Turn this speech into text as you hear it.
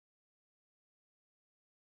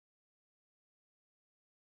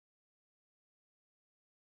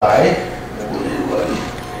Hi.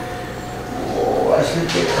 Oh, I sleep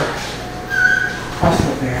there. I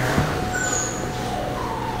sleep there.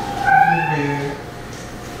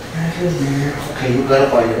 I sleep there. Okay, you got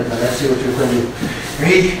up by you. Now let's see what you're going to do.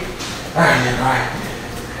 Ready? Alright, then, alright.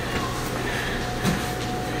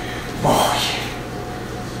 Oh, yeah.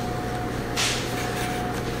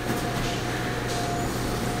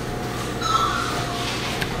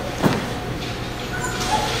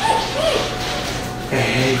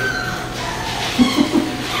 Hey.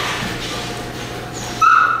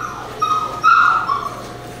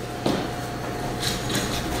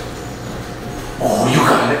 Oh, you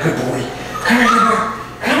got it, good boy. Come on, in there.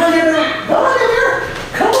 Come on, in there. Come on, in there.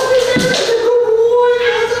 Come on, in there. That's a good boy.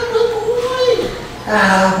 That's a good boy.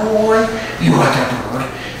 Ah, boy. You got that bird.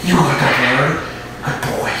 You got that bird. Good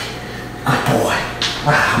boy. Good boy.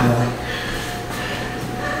 Ah, boy.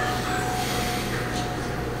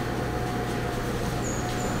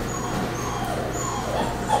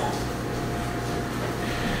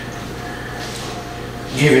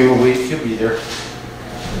 Give him a week, he'll be there.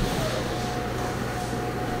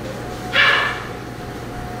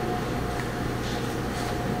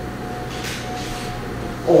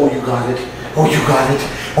 Oh, you got it. Oh, you got it.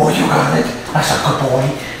 Oh, you got it. That's a good boy.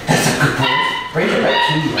 That's a good boy. Bring it back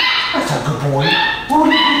to you. That's a good boy. Oh,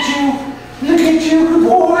 look at you. Look at you, good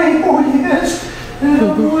boy. Oh, yes.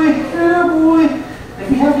 Good boy. Good boy. Let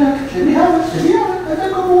me have that. Let me have it. Let me have it. That's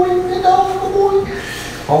a good boy. That's a good boy.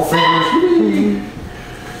 All favors.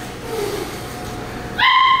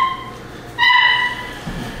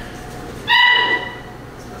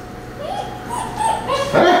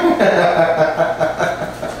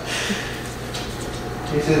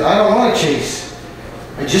 He said, I don't want to chase.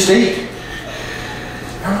 I just ate.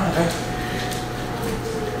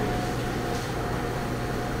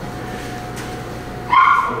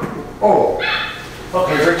 Oh,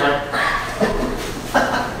 okay, every time.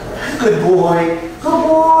 Good boy. Good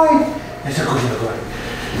boy. That's a good boy.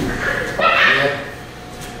 Yeah.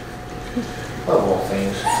 Of all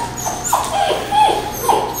things.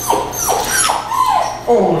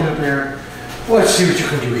 Oh, little bear. Let's see what you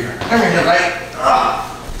can do here. Come here, little guy.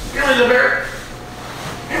 Come here, little bear.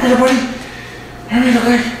 Come here, buddy. Come here, little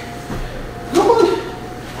guy. Come on.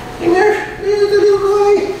 In there. There's the little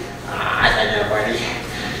guy. That's a little buddy.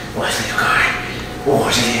 What's the little guy? Oh,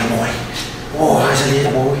 it's a little boy. Oh, it's a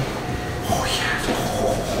little boy. Oh, yeah.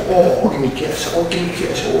 Oh, give me a kiss. Oh, give me a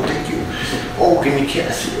kiss. Oh, thank you. Oh, give me a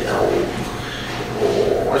kiss. Oh,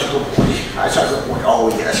 that's a good boy. That's a good boy. Oh,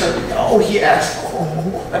 yes. Oh, yes. Oh.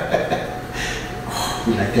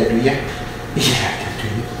 You like that, do you? You like that, do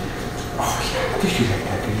you? Oh, yeah. Did you like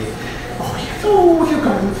that, do you? Oh, yeah. Oh, you're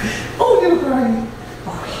crying. Oh, you're crying.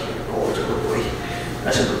 Oh, yeah. Oh, it's a good boy.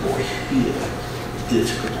 That's a good boy. Yeah.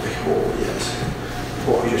 It's a good boy. Oh, yes.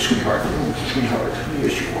 Oh, you're a sweetheart. Oh, sweetheart.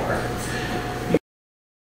 Yes, you are.